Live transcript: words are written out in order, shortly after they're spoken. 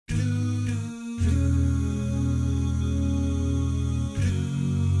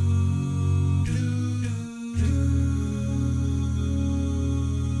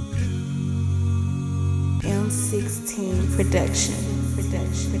16 production.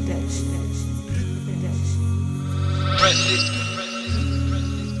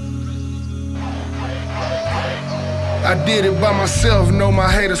 I did it by myself, no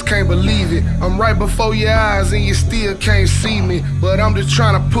my haters can't believe it. I'm right before your eyes and you still can't see me. But I'm just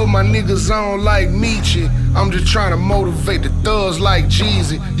trying to put my niggas on like Meechie. I'm just trying to motivate the thugs like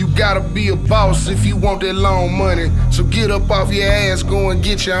Jeezy. You gotta be a boss if you want that long money. So get up off your ass, go and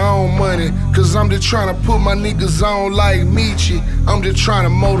get your own money. Cause I'm just trying to put my niggas on like Meechie. I'm just trying to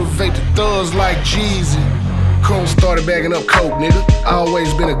motivate the thugs like Jeezy. Kuma started bagging up coke, nigga. I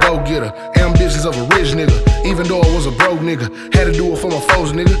always been a go-getter. Ambitions of a rich nigga. Even though I was a broke nigga. Had to do it for my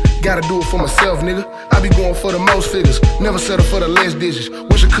foes, nigga. Gotta do it for myself, nigga. I be going for the most figures. Never settle for the less digits.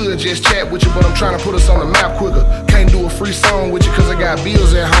 Wish I could just chat with you, but I'm trying to put us on the map quicker. Can't do a free song with you cause I got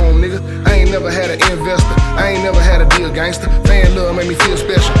bills at home, nigga. I ain't never had an investor. I ain't never had a deal gangster. Fan love made me feel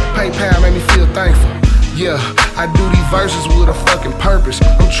special. PayPal made me feel thankful. Yeah, I do these verses with a fucking purpose.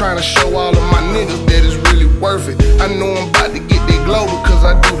 I'm trying to show all of my niggas that it's really worth it. I know I'm about to get that glow because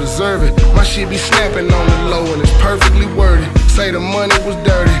I do deserve it. My shit be snapping on the low and it's perfectly worded. Say the money was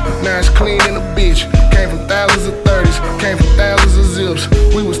dirty, now it's clean in a bitch. Came from thousands of 30s, came from thousands of zips.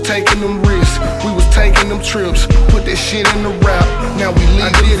 We was taking them risks, we was taking them trips. Put that shit in the rap, now we leave.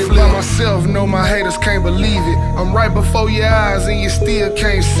 I did it by myself, no my haters can't believe it. I'm right before your eyes and you still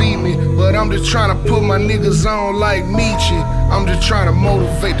can't see me. But I'm just trying to put my niggas on like Meechie. I'm just trying to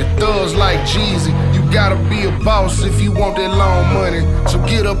motivate the thugs like Jeezy. You gotta be a boss if you want that long money. So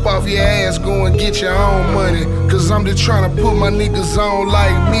get up off your ass, go and get your own money. Cause I'm just trying to put my niggas on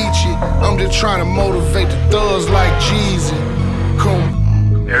like Meechie. I'm just trying to motivate the thugs like Jeezy. Kuma.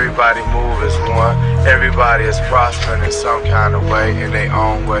 Everybody move as one. Everybody is prospering in some kind of way, in their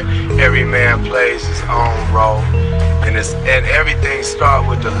own way. Every man plays his own role, and everything start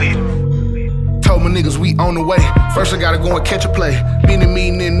with the leader. Told my niggas we on the way. First I gotta go and catch a play. Been in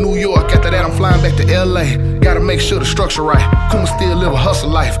meeting in New York, after that I'm flying back to LA. Gotta make sure the structure right. Kuma still live a hustle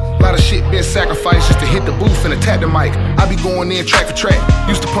life. Lot of shit been sacrificed just to hit the booth and attack the mic. I be going in track for track.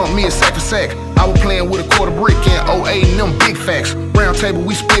 Used to pump me a sack for sack. I was playing with a quarter brick in 08 and them big facts. Round table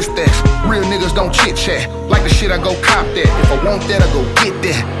we split stacks. Real niggas don't chit chat. Like the shit I go cop that. If I want that I go get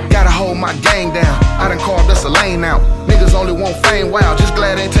that. Gotta hold my gang down. I done carved us a lane out. Niggas only want fame, wow. Just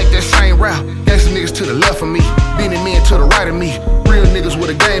glad they ain't take that same route. Gangsta niggas to the left of me, Benny men to the right of me. Real niggas with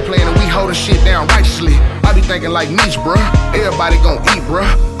a game plan and we holding shit down righteously. I be thinking like Meech, bruh. Everybody gon' eat, bruh.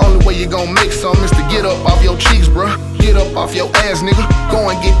 Only way you gon' make something is to get up off your cheeks, bruh. Get up off your ass, nigga. Go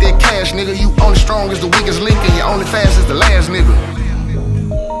and get that cash, nigga. You only strong as the weakest link and you only fast as the last nigga.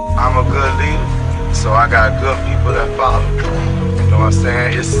 I'm a good leader, so I got good people that follow. You know what I'm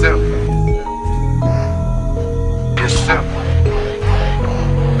saying? It's simple. It's simple.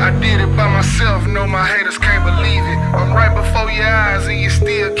 I did it by myself, no my haters can't believe it. I'm right before your eyes and you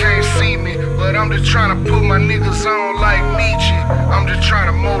still can't see me. But I'm just trying to put my niggas on like Meechie. I'm just trying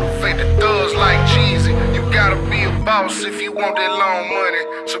to motivate the thugs like Jeezy. You gotta be a boss if you want that long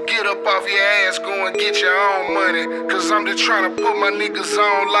money. So get up off your ass, go and get your own money. Cause I'm just trying to put my niggas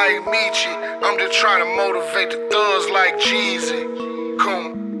on like Meechie. I'm just trying to motivate the thugs like Jeezy.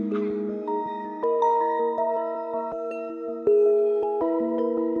 Kuma.